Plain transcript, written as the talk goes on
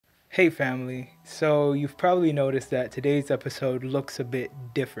Hey family, so you've probably noticed that today's episode looks a bit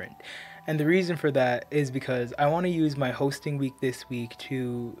different. And the reason for that is because I want to use my hosting week this week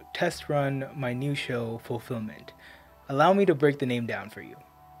to test run my new show, Fullfilment. Allow me to break the name down for you.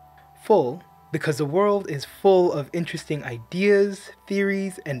 Full, because the world is full of interesting ideas,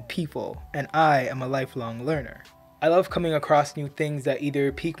 theories, and people, and I am a lifelong learner. I love coming across new things that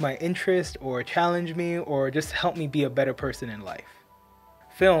either pique my interest or challenge me or just help me be a better person in life.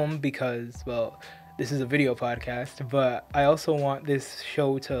 Film because, well, this is a video podcast, but I also want this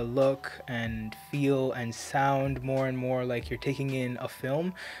show to look and feel and sound more and more like you're taking in a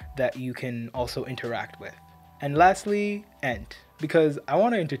film that you can also interact with. And lastly, Ent, because I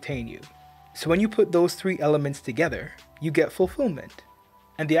want to entertain you. So when you put those three elements together, you get fulfillment.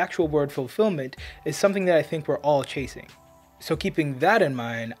 And the actual word fulfillment is something that I think we're all chasing. So keeping that in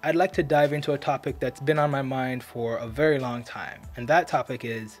mind, I'd like to dive into a topic that's been on my mind for a very long time. And that topic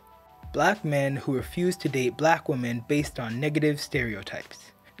is Black men who refuse to date Black women based on negative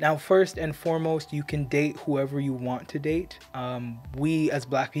stereotypes. Now, first and foremost, you can date whoever you want to date. We as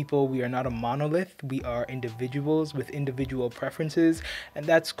Black people, we are not a monolith. We are individuals with individual preferences, and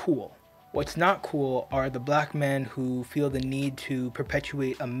that's cool. What's not cool are the Black men who feel the need to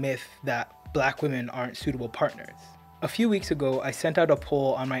perpetuate a myth that Black women aren't suitable partners. A few weeks ago, I sent out a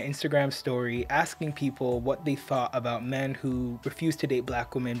poll on my Instagram story asking people what they thought about men who refuse to date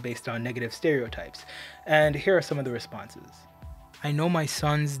Black women based on negative stereotypes. And here are some of the responses. I know my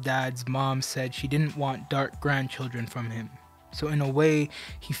son's dad's mom said she didn't want dark grandchildren from him. So in a way,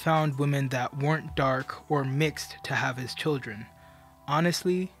 he found women that weren't dark or mixed to have his children.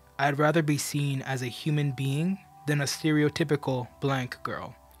 Honestly, I'd rather be seen as a human being than a stereotypical blank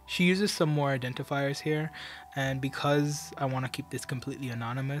girl. She uses some more identifiers here, and because I want to keep this completely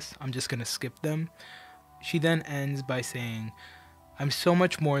anonymous, I'm just going to skip them. She then ends by saying, I'm so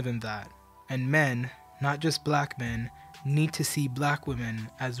much more than that, and men, not just Black men, need to see Black women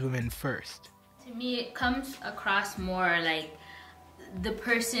as women first. To me, it comes across more like the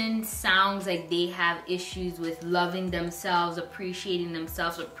person sounds like they have issues with loving themselves, appreciating,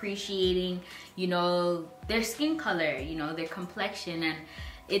 their skin color, their complexion, and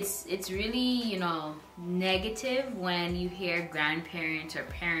it's really, negative when you hear grandparents or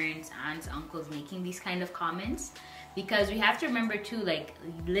parents, aunts, uncles making these kind of comments, because we have to remember too, like,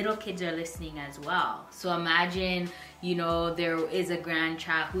 little kids are listening as well. So imagine, there is a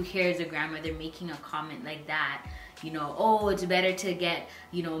grandchild who hears a grandmother making a comment like that, oh, it's better to get,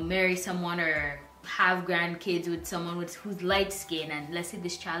 marry someone or have grandkids with someone who's light skin, and let's say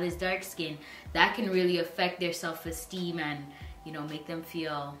this child is dark skin. That can really affect their self-esteem and make them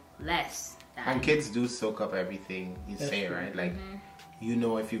feel less than. And kids do soak up everything you say, right? Like,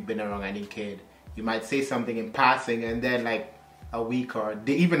 if you've been around any kid, you might say something in passing, and then like a week or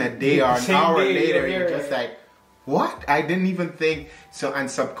even a day or an hour later, you're just like, what? I didn't even think. So, and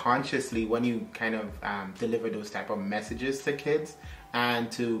subconsciously, when you kind of deliver those type of messages to kids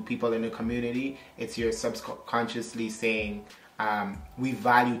and to people in the community, it's you're subconsciously saying, we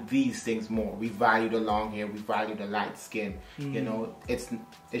value these things more. We value the long hair. We value the light skin.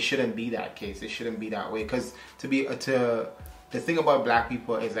 It shouldn't be that case. It shouldn't be that way. Because the thing about Black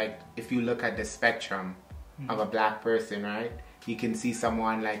people is, like, if you look at the spectrum of a Black person, right, you can see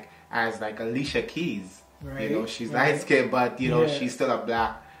someone as Alicia Keys. Right. She's light skinned, but she's still a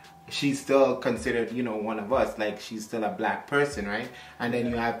Black. She's still considered, one of us. Like, she's still a Black person, right? And then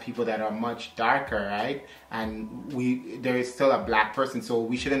you have people that are much darker, right? And there is still a Black person, so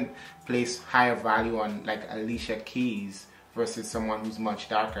we shouldn't place higher value on like Alicia Keys versus someone who's much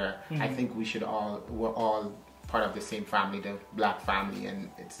darker. I think we're all part of the same family, the Black family, and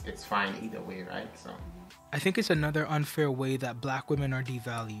it's fine either way, right? So I think it's another unfair way that Black women are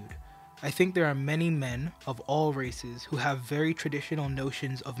devalued. I think there are many men of all races who have very traditional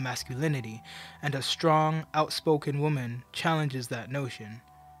notions of masculinity, and a strong, outspoken woman challenges that notion.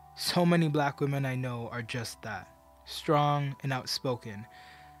 So many Black women I know are just that, strong and outspoken.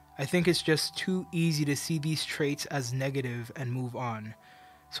 I think it's just too easy to see these traits as negative and move on.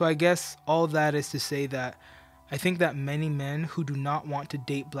 So I guess all that is to say that I think that many men who do not want to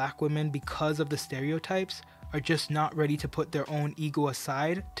date Black women because of the stereotypes are just not ready to put their own ego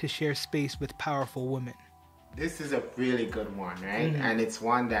aside to share space with powerful women. This is a really good one, right? And it's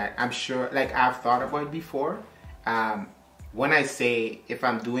one that I'm sure, like, I've thought about before. When I say, if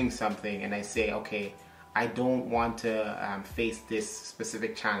I'm doing something and I say, okay, I don't want to face this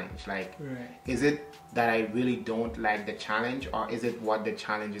specific challenge, like, is it that I really don't like the challenge, or is it what the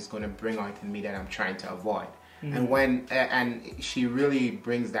challenge is going to bring out in me that I'm trying to avoid? And she really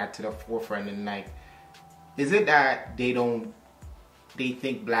brings that to the forefront, and like, is it that they don't they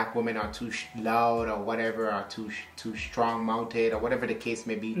think black women are too loud or whatever, or too strong-mounted or whatever the case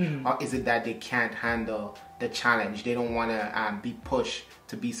may be, or is it that they can't handle the challenge? They don't want to be pushed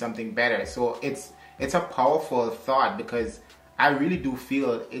to be something better. So it's a powerful thought, because I really do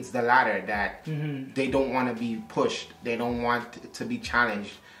feel it's the latter, that they don't want to be pushed. They don't want to be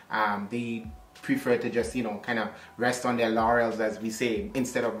challenged. They prefer to just, kind of rest on their laurels, as we say,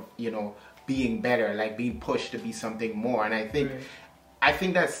 instead of, being better, like being pushed to be something more. And I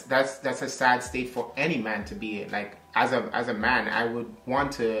think that's a sad state for any man to be in. Like, as a man, I would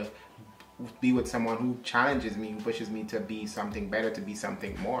want to be with someone who challenges me, who pushes me to be something better, to be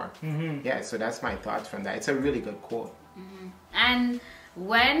something more. Yeah, so that's my thoughts from that. It's a really good quote. And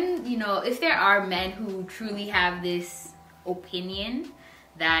when, if there are men who truly have this opinion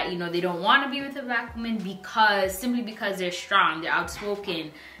that, they don't want to be with a black woman simply because they're strong, they're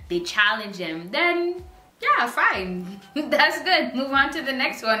outspoken, they challenge them, then yeah, fine. That's good. Move on to the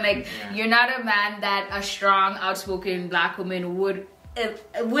next one. Like, you're not a man that a strong, outspoken black woman would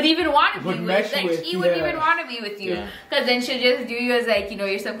even want to be with. Like, she wouldn't even want to be with you, because then she'll just do you as like,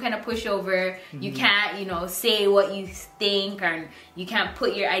 you're some kind of pushover. You can't, say what you think, or you can't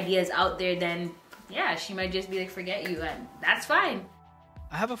put your ideas out there. Then yeah, she might just be like, forget you, and that's fine.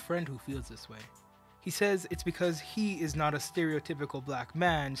 I have a friend who feels this way. He says it's because he is not a stereotypical black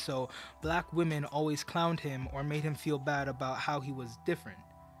man, so black women always clowned him or made him feel bad about how he was different.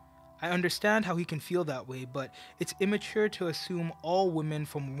 I understand how he can feel that way, but it's immature to assume all women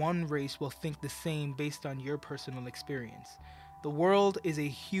from one race will think the same based on your personal experience. The world is a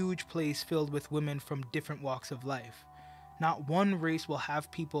huge place filled with women from different walks of life. Not one race will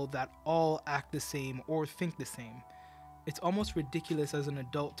have people that all act the same or think the same. It's almost ridiculous as an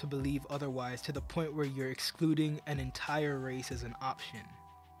adult to believe otherwise, to the point where you're excluding an entire race as an option.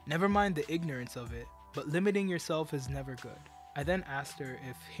 Never mind the ignorance of it, but limiting yourself is never good. I then asked her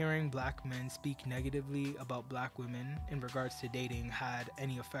if hearing black men speak negatively about black women in regards to dating had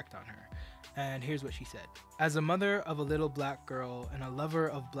any effect on her. And here's what she said. As a mother of a little black girl and a lover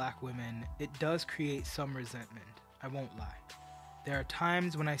of black women, it does create some resentment. I won't lie. There are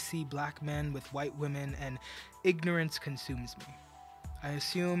times when I see black men with white women and ignorance consumes me. I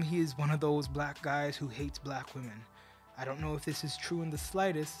assume he is one of those black guys who hates black women. I don't know if this is true in the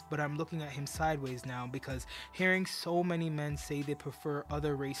slightest, but I'm looking at him sideways now, because hearing so many men say they prefer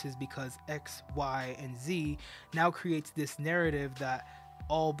other races because X, Y, and Z now creates this narrative that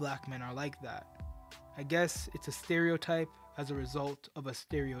all black men are like that. I guess it's a stereotype as a result of a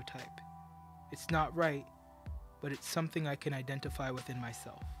stereotype. It's not right, but it's something I can identify within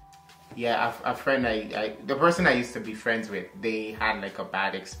myself. Yeah, a friend, the person I used to be friends with, they had like a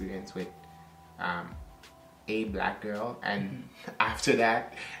bad experience with a black girl, and after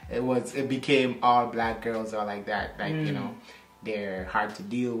that, it became all black girls are like that. Like, they're hard to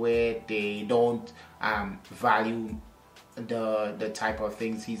deal with. They don't value the type of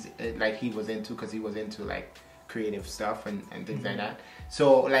things he was into, because he was into like creative stuff and things like that.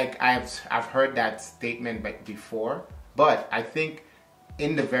 So like I've heard that statement before, but I think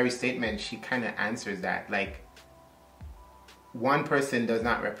in the very statement she kind of answers that, like, one person does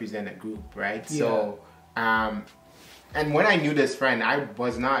not represent a group, right? Yeah. So and when I knew this friend, I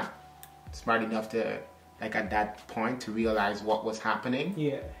was not smart enough to, like, at that point, to realize what was happening.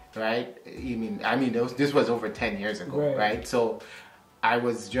 Yeah. Right? I mean this was over 10 years ago, right? So I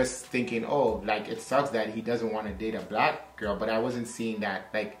was just thinking, oh, like, it sucks that he doesn't want to date a black girl, but I wasn't seeing that,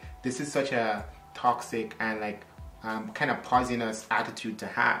 like, this is such a toxic and, like, kind of poisonous attitude to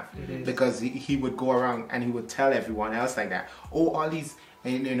have, because he would go around and he would tell everyone else like that, oh, all these,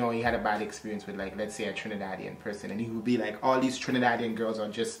 and he had a bad experience with, like, let's say a Trinidadian person, and he would be like, all these Trinidadian girls are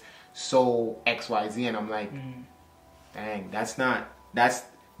just so XYZ, and I'm like, dang, that's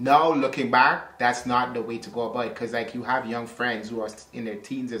now looking back, that's not the way to go about it, because, like, you have young friends who are in their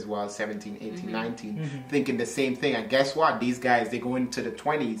teens as well, 17, 18, 19, thinking the same thing, and guess what, these guys, they go into the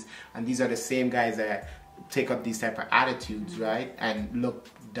 20s, and these are the same guys that take up these type of attitudes, right, and look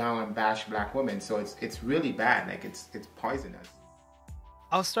down and bash black women. So it's really bad, like, it's poisonous.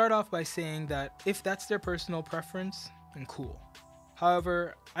 I'll start off by saying that if that's their personal preference, then cool.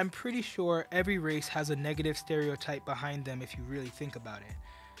 However, I'm pretty sure every race has a negative stereotype behind them if you really think about it.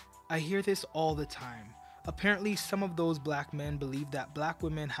 I hear this all the time. Apparently, some of those black men believe that black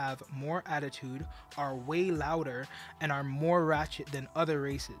women have more attitude, are way louder, and are more ratchet than other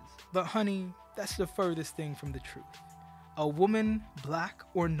races. But honey, that's the furthest thing from the truth. A woman, black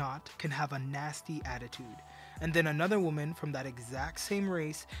or not, can have a nasty attitude, and then another woman from that exact same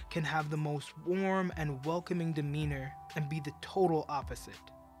race can have the most warm and welcoming demeanor and be the total opposite.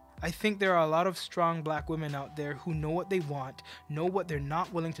 I think there are a lot of strong black women out there who know what they want, know what they're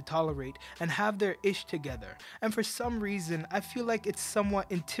not willing to tolerate, and have their ish together. And for some reason, I feel like it's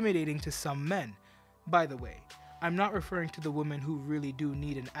somewhat intimidating to some men. By the way, I'm not referring to the women who really do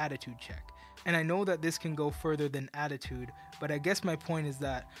need an attitude check. And I know that this can go further than attitude, but I guess my point is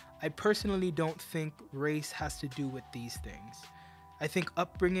that I personally don't think race has to do with these things. I think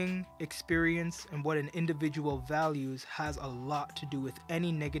upbringing, experience, and what an individual values has a lot to do with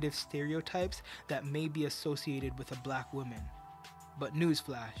any negative stereotypes that may be associated with a black woman. But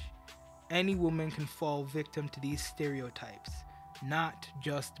newsflash, any woman can fall victim to these stereotypes, not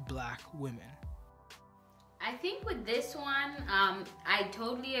just black women. I think with this one, I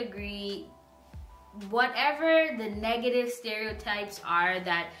totally agree. Whatever the negative stereotypes are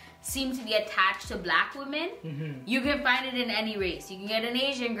that seem to be attached to black women, you can find it in any race. You can get an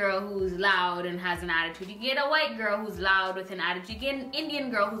Asian girl who's loud and has an attitude. You can get a white girl who's loud with an attitude. You get an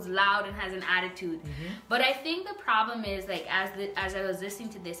Indian girl who's loud and has an attitude. But I think the problem is, like, as I was listening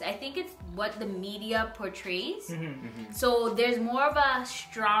to this, I think it's what the media portrays. So there's more of a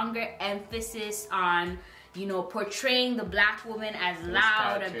stronger emphasis on, you know, portraying the black woman as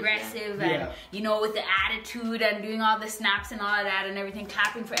loud, aggressive, and, you know, with the attitude and doing all the snaps and all of that and everything,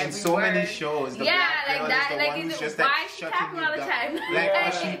 clapping for every word. So many shows, the black girl like that, is the like, one who's just why like is she clapping all the time?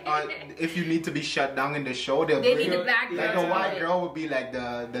 Like, if you need to be shut down in the show, they need the black girl. Like the white girl would be like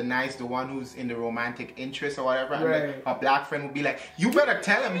the one who's in the romantic interest or whatever, and like a black friend would be like, you better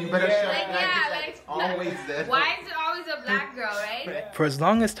tell him, you better shut up. It's always there. Why is it always a black girl, right? For as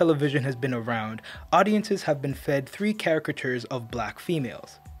long as television has been around, audiences have been fed 3 caricatures of black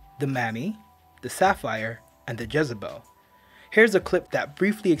females: the Mammy, the Sapphire, and the Jezebel. Here's a clip that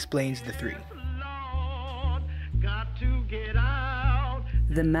briefly explains the 3.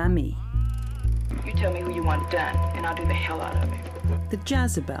 The Mammy. You tell me who you want done, and I'll do the hell out of it. The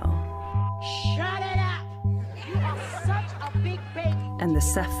Jezebel. Shut it up! You are such a big baby. And the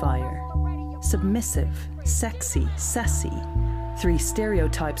Sapphire. Submissive, sexy, sassy. 3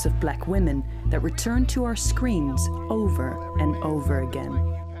 stereotypes of black women that return to our screens over and over again.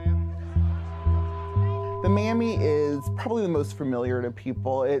 The Mammy is probably the most familiar to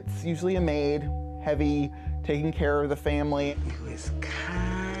people. It's usually a maid, heavy, taking care of the family. You is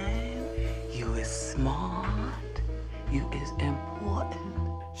kind, you is smart, you is important.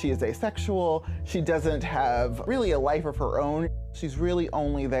 She is asexual. She doesn't have really a life of her own. She's really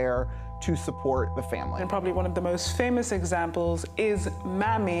only there to support the family. And probably one of the most famous examples is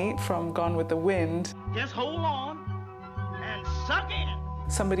Mammy from Gone with the Wind. Just hold on and suck in.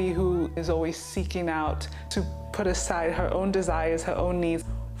 Somebody who is always seeking out to put aside her own desires, her own needs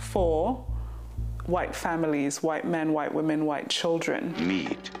for white families, white men, white women, white children.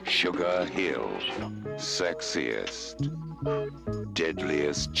 Meet Sugar Hill, sexiest,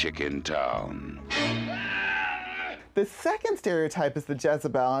 deadliest chick in town. The second stereotype is the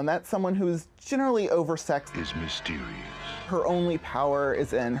Jezebel, and that's someone who's generally oversexed. Is mysterious. Her only power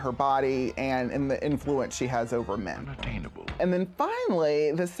is in her body and in the influence she has over men. Unattainable. And then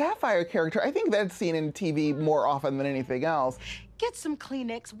finally, the Sapphire character, I think that's seen in TV more often than anything else. Get some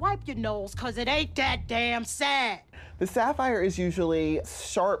Kleenex, wipe your nose, cause it ain't that damn sad. The Sapphire is usually a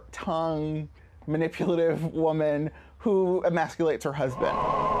sharp-tongued, manipulative woman who emasculates her husband.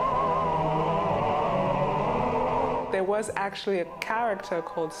 There was actually a character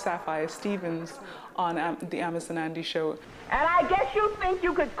called Sapphire Stevens on the Amazon Andy show. And I guess you think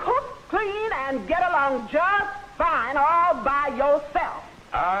you could cook, clean, and get along just fine all by yourself.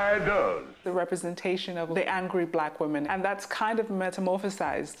 I does. The representation of the angry black women. And that's kind of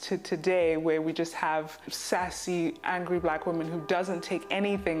metamorphosized to today, where we just have sassy, angry black women who doesn't take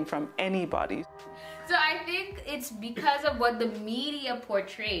anything from anybody. So I think it's because of what the media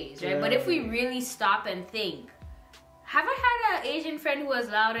portrays, right? But if we really stop and think, have I had an Asian friend who was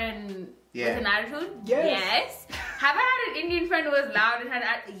loud and with an attitude? Yes. Have I had an Indian friend who was loud and had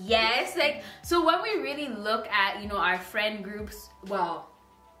an yes. Like, so when we really look at, you know, our friend groups, well,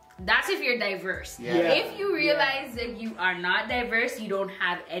 that's if you're diverse. If you realize that you are not diverse, you don't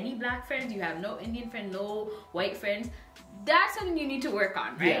have any black friends, you have no Indian friends, no white friends, that's something you need to work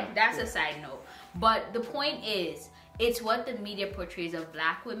on, right? That's a side note. But the point is, it's what the media portrays of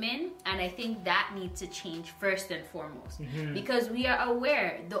black women, and I think that needs to change first and foremost. Because we are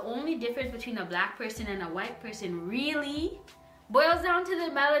aware the only difference between a black person and a white person really boils down to the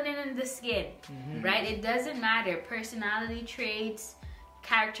melanin in the skin, right? It doesn't matter. Personality traits,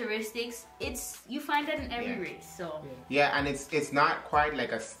 characteristics, you find that in every race. So and it's not quite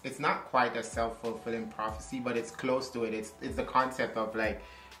like a self-fulfilling prophecy, but it's close to it. It's the concept of like,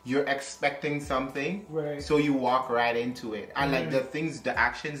 you're expecting something, right? So you walk right into it, and like the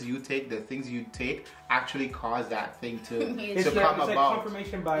actions you take, the things you take actually cause that thing to come about. Like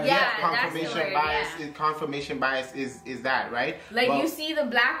confirmation bias. Yeah, confirmation bias. Confirmation bias is that, right? Like, you see the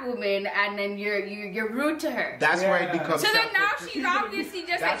black woman and then you're rude to her. That's where it becomes. So then now she's obviously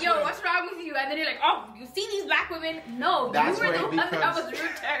just like, yo, what's wrong with you? And then you're like, oh, you see these black women? No, that's you were the one that was rude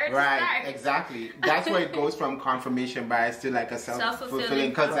to her. Right, exactly. That's where it goes from confirmation bias to like a self-fulfilling.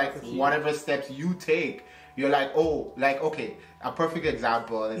 Because like whatever steps you take, you're like, oh, like, okay, a perfect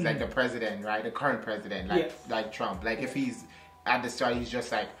example is like the president, right? The current president, like Trump. Like if he's at the start, he's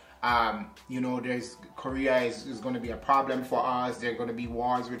just like, you know, Korea is going to be a problem for us. There's going to be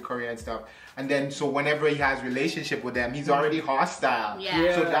wars with Korea and stuff. And then, so whenever he has relationship with them, he's already hostile.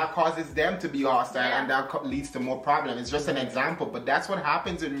 So that causes them to be hostile, and that leads to more problems. It's just an example, but that's what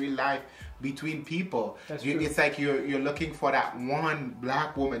happens in real life between people. It's like you're looking for that one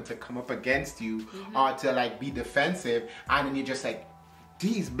black woman to come up against you or to like be defensive, and then you're just like,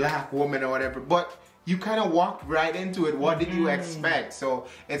 these black women or whatever. But you kind of walked right into it. What did you expect? So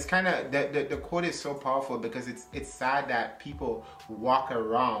it's kind of the quote is so powerful because it's sad that people walk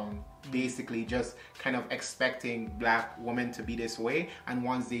around basically just kind of expecting black women to be this way, and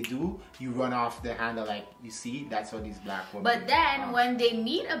once they do, you run off the handle like, you see, that's how these black women. But then when they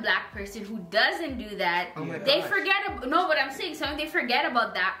meet a black person who doesn't do that, they forget. No, what I'm saying, sometimes they forget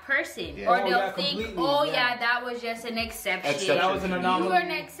about that person, or they'll think, that was just an exception. That was an anomaly. You were an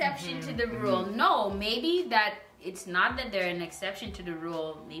exception to the rule. No, maybe that. It's not that they're an exception to the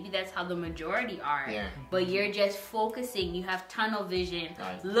rule. Maybe that's how the majority are. But you're just focusing. You have tunnel vision,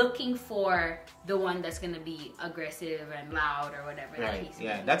 looking for the one that's going to be aggressive and loud or whatever.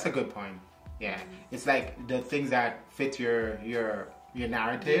 That's a good point. It's like the things that fit your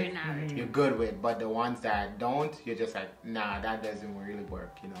narrative, you're good with, but the ones that don't, you're just like, nah, that doesn't really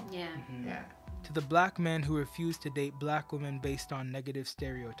work, you know? To the black men who refuse to date black women based on negative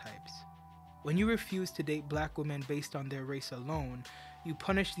stereotypes. When you refuse to date black women based on their race alone, you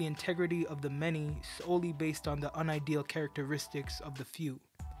punish the integrity of the many solely based on the unideal characteristics of the few.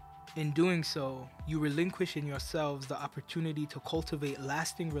 In doing so, you relinquish in yourselves the opportunity to cultivate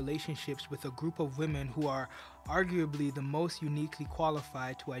lasting relationships with a group of women who are arguably the most uniquely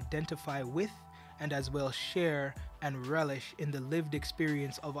qualified to identify with and as well share and relish in the lived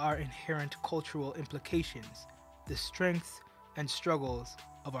experience of our inherent cultural implications, the strengths and struggles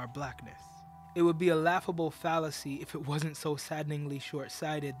of our blackness. It would be a laughable fallacy if it wasn't so saddeningly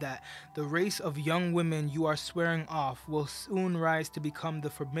short-sighted that the race of young women you are swearing off will soon rise to become the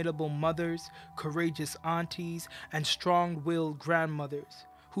formidable mothers, courageous aunties, and strong-willed grandmothers,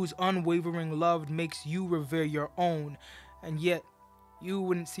 whose unwavering love makes you revere your own, and yet you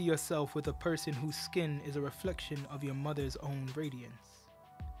wouldn't see yourself with a person whose skin is a reflection of your mother's own radiance.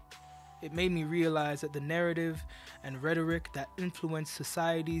 It made me realize that the narrative and rhetoric that influence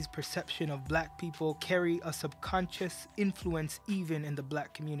society's perception of black people carry a subconscious influence even in the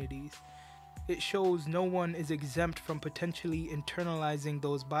black communities. It shows no one is exempt from potentially internalizing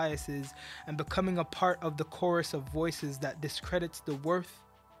those biases and becoming a part of the chorus of voices that discredits the worth,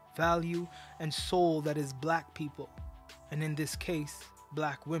 value, and soul that is black people, and in this case,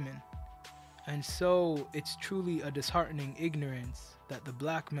 black women. And so, it's truly a disheartening ignorance that the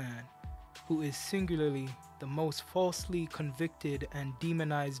black man, who is singularly the most falsely convicted and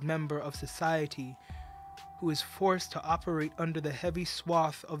demonized member of society, who is forced to operate under the heavy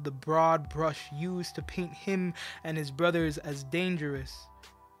swath of the broad brush used to paint him and his brothers as dangerous,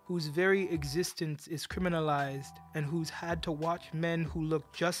 whose very existence is criminalized, and who's had to watch men who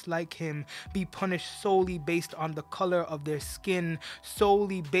look just like him be punished solely based on the color of their skin,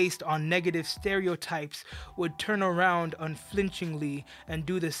 solely based on negative stereotypes, would turn around unflinchingly and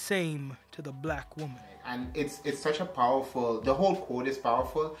do the same to the black woman. And it's such a powerful, the whole quote is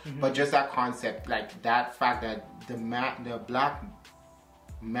powerful, but just that concept, like that fact that the black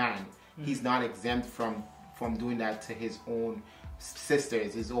man, he's not exempt from doing that to his own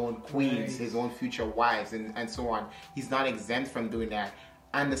sisters, his own queens, his own future wives, and so on. He's not exempt from doing that.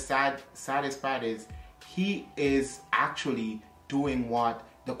 And the saddest part is he is actually doing what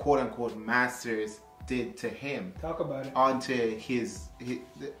the quote-unquote masters did to him. Talk about it. Onto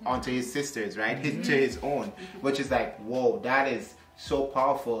his sisters, right? To his own, which is like, whoa, that is so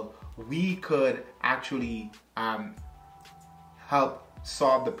powerful. We could actually help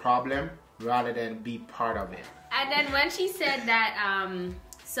solve the problem rather than be part of it. And then when she said that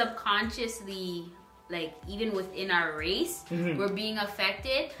subconsciously, like even within our race, we're being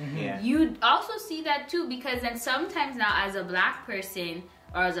affected, you also see that too, because then sometimes now as a black person,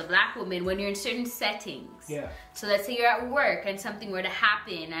 or as a black woman, when you're in certain settings. Yeah. So let's say you're at work and something were to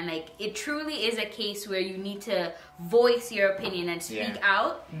happen, and like it truly is a case where you need to voice your opinion and speak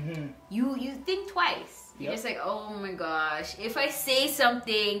out. You think twice. You're just like, oh my gosh, if I say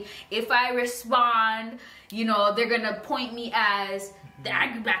something, if I respond, you know, they're gonna point me as the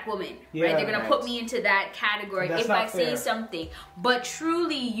angry black woman, right? They're gonna put me into that category if I say something. But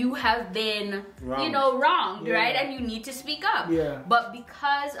truly, you have been, you know, wronged, right? And you need to speak up. But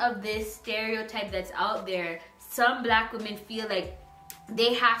because of this stereotype that's out there, some black women feel like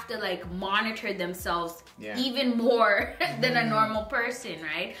they have to like monitor themselves even more than a normal person,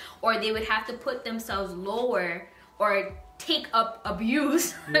 right? Or they would have to put themselves lower or take up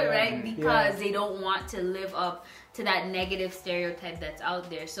abuse, right? Because they don't want to live up to that negative stereotype that's out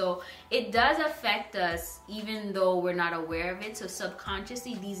there. So it does affect us even though we're not aware of it. So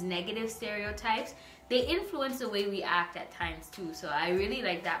subconsciously, these negative stereotypes, they influence the way we act at times too. So I really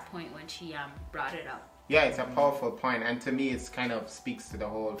like that point when she brought it up. Yeah, it's a powerful point, and to me it's kind of speaks to the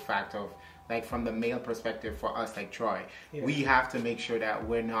whole fact of, like, from the male perspective for us, like Troy, we have to make sure that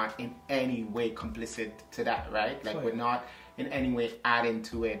we're not in any way complicit to that, right? Like we're not in any way adding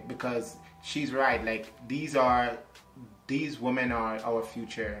to it, because she's right, like these women are our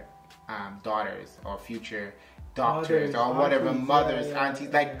future daughters or future doctors or whatever, aunties, mothers, aunties,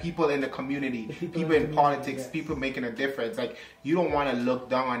 like people in the community, people in politics, people making a difference. Like, you don't want to look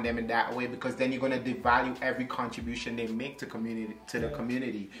down on them in that way, because then you're going to devalue every contribution they make to the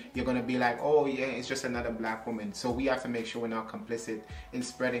community. You're going to be like, oh yeah, it's just another black woman. So we have to make sure we're not complicit in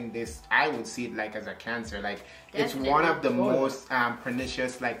spreading this. I would see it like as a cancer. Like, it's one of the most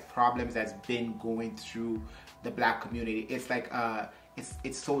pernicious like problems that's been going through the black community. It's like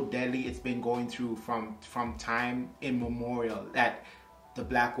it's so deadly. It's been going through from time immemorial that the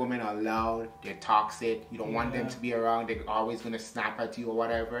black women are loud, they're toxic, you don't want them to be around, they're always going to snap at you or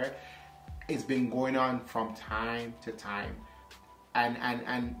whatever. It's been going on from time to time,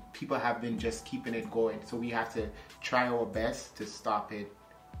 and people have been just keeping it going. So we have to try our best to stop it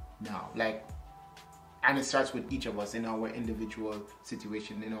now. Like, and it starts with each of us in our individual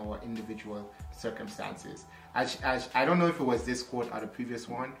situation, in our individual circumstances. I don't know if it was this quote or the previous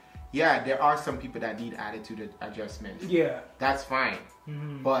one. Yeah, there are some people that need attitude adjustments. Yeah. That's fine.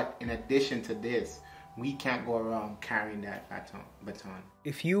 But in addition to this, we can't go around carrying that baton.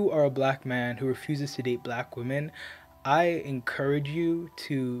 If you are a black man who refuses to date black women, I encourage you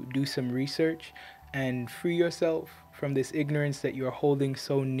to do some research and free yourself from this ignorance that you're holding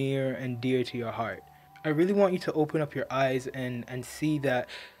so near and dear to your heart. I really want you to open up your eyes and see that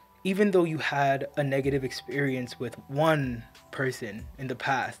even though you had a negative experience with one person in the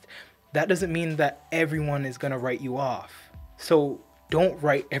past, that doesn't mean that everyone is going to write you off. So don't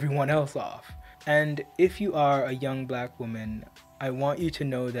write everyone else off. And if you are a young black woman, I want you to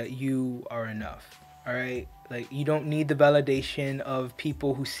know that you are enough. All right? Like, you don't need the validation of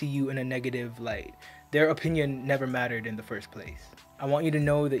people who see you in a negative light. Their opinion never mattered in the first place. I want you to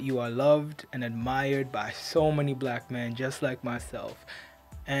know that you are loved and admired by so many black men just like myself.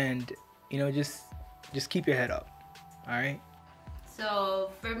 And, you know, just keep your head up. All right?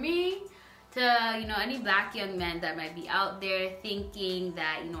 So for me, to, you know, any black young men that might be out there thinking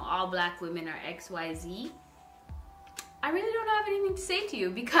that, you know, all black women are XYZ, I really don't have anything to say to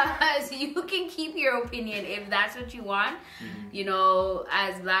you, because you can keep your opinion if that's what you want. You know,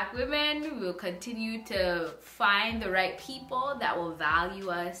 as black women, we'll continue to find the right people that will value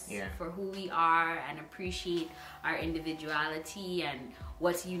us for who we are and appreciate our individuality and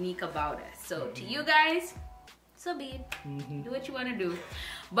what's unique about us. So to you guys, so be it. Do what you want to do.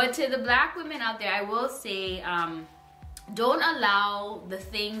 But to the black women out there, I will say, don't allow the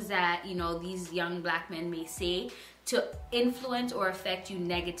things that, you know, these young black men may say to influence or affect you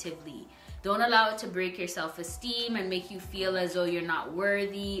negatively. Don't allow it to break your self-esteem and make you feel as though you're not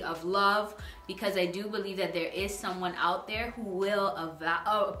worthy of love, because I do believe that there is someone out there who will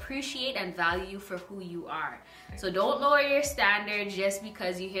appreciate and value you for who you are. So don't lower your standards just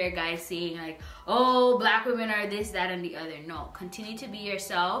because you hear guys saying like, oh, black women are this, that, and the other. No, continue to be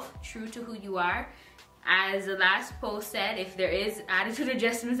yourself, true to who you are. As the last post said, if there is attitude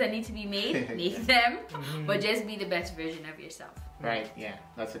adjustments that need to be made, make them, but just be the best version of yourself. Right, yeah,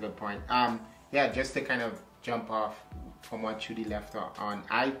 that's a good point. Yeah, just to kind of jump off from what Judy left on,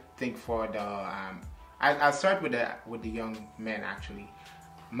 I think for the, I'll start with the young men actually.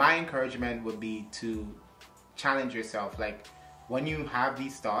 My encouragement would be to challenge yourself. Like, when you have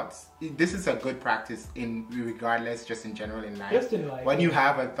these thoughts, this is a good practice in regardless, just in general in life. Just in life. When you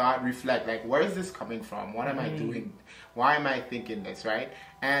have a thought, reflect, like, where is this coming from? What am I doing? Why am I thinking this, right?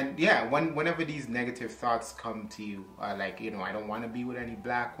 And yeah, whenever these negative thoughts come to you, like, you know, I don't want to be with any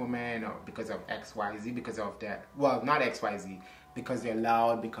black woman, or because of X, Y, Z, because of that. Well, not X, Y, Z, because they're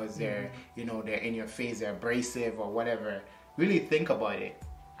loud, because they're, you know, they're in your face, they're abrasive or whatever. Really think about it.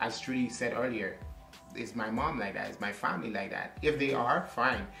 As Trudy said earlier, is my mom like that? Is my family like that? If they are,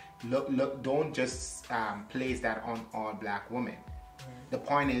 fine. Look, don't just place that on all black women. The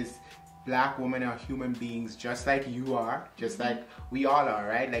point is, black women are human beings just like you are, just like we all are,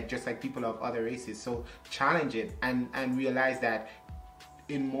 right? Like, just like people of other races. So challenge it and realize that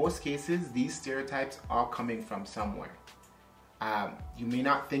in most cases, these stereotypes are coming from somewhere. You may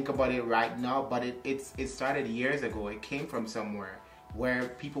not think about it right now, but it started years ago. It came from somewhere where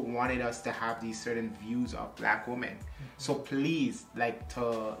people wanted us to have these certain views of black women. So please, like,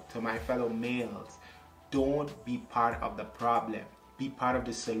 to my fellow males, don't be part of the problem. Be part of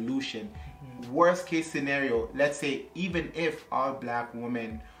the solution. Worst case scenario, let's say even if all black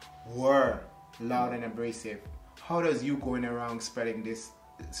women were loud and abrasive, how does you going around spreading this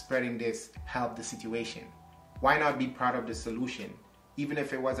help the situation? Why not be part of the solution? Even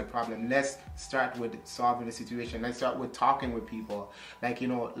if it was a problem, let's start with solving the situation. Let's start with talking with people, like, you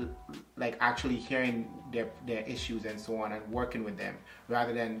know, like actually hearing their issues and so on, and working with them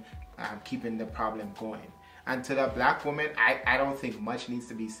rather than keeping the problem going. And to the black woman, I don't think much needs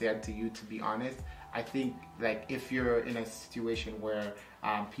to be said to you, to be honest. I think, like, if you're in a situation where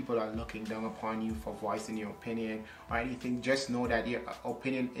people are looking down upon you for voicing your opinion or anything, just know that your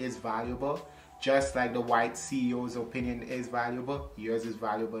opinion is valuable. Just like the white CEO's opinion is valuable, yours is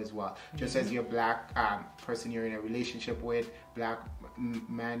valuable as well. Just as your black person you're in a relationship with, black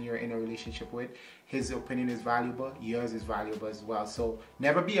man you're in a relationship with, his opinion is valuable, yours is valuable as well. So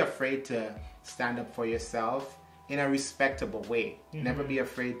never be afraid to stand up for yourself in a respectable way. Never be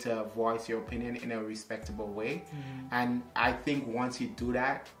afraid to voice your opinion in a respectable way. And I think once you do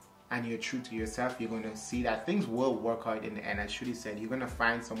that, and you're true to yourself, you're going to see that things will work out in the end. As Shruti said, you're going to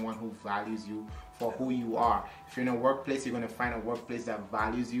find someone who values you for who you are. If you're in a workplace, you're going to find a workplace that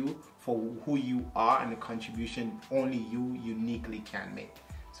values you for who you are and the contribution only you uniquely can make.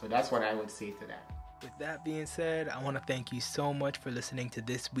 So that's what I would say to that. With that being said, I want to thank you so much for listening to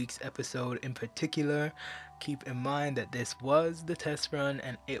this week's episode in particular. Keep in mind that this was the test run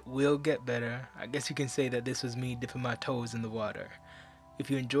and it will get better. I guess you can say that this was me dipping my toes in the water. If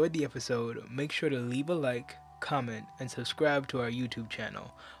you enjoyed the episode, make sure to leave a like, comment, and subscribe to our YouTube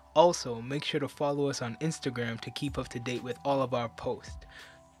channel. Also, make sure to follow us on Instagram to keep up to date with all of our posts.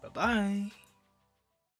 Bye-bye!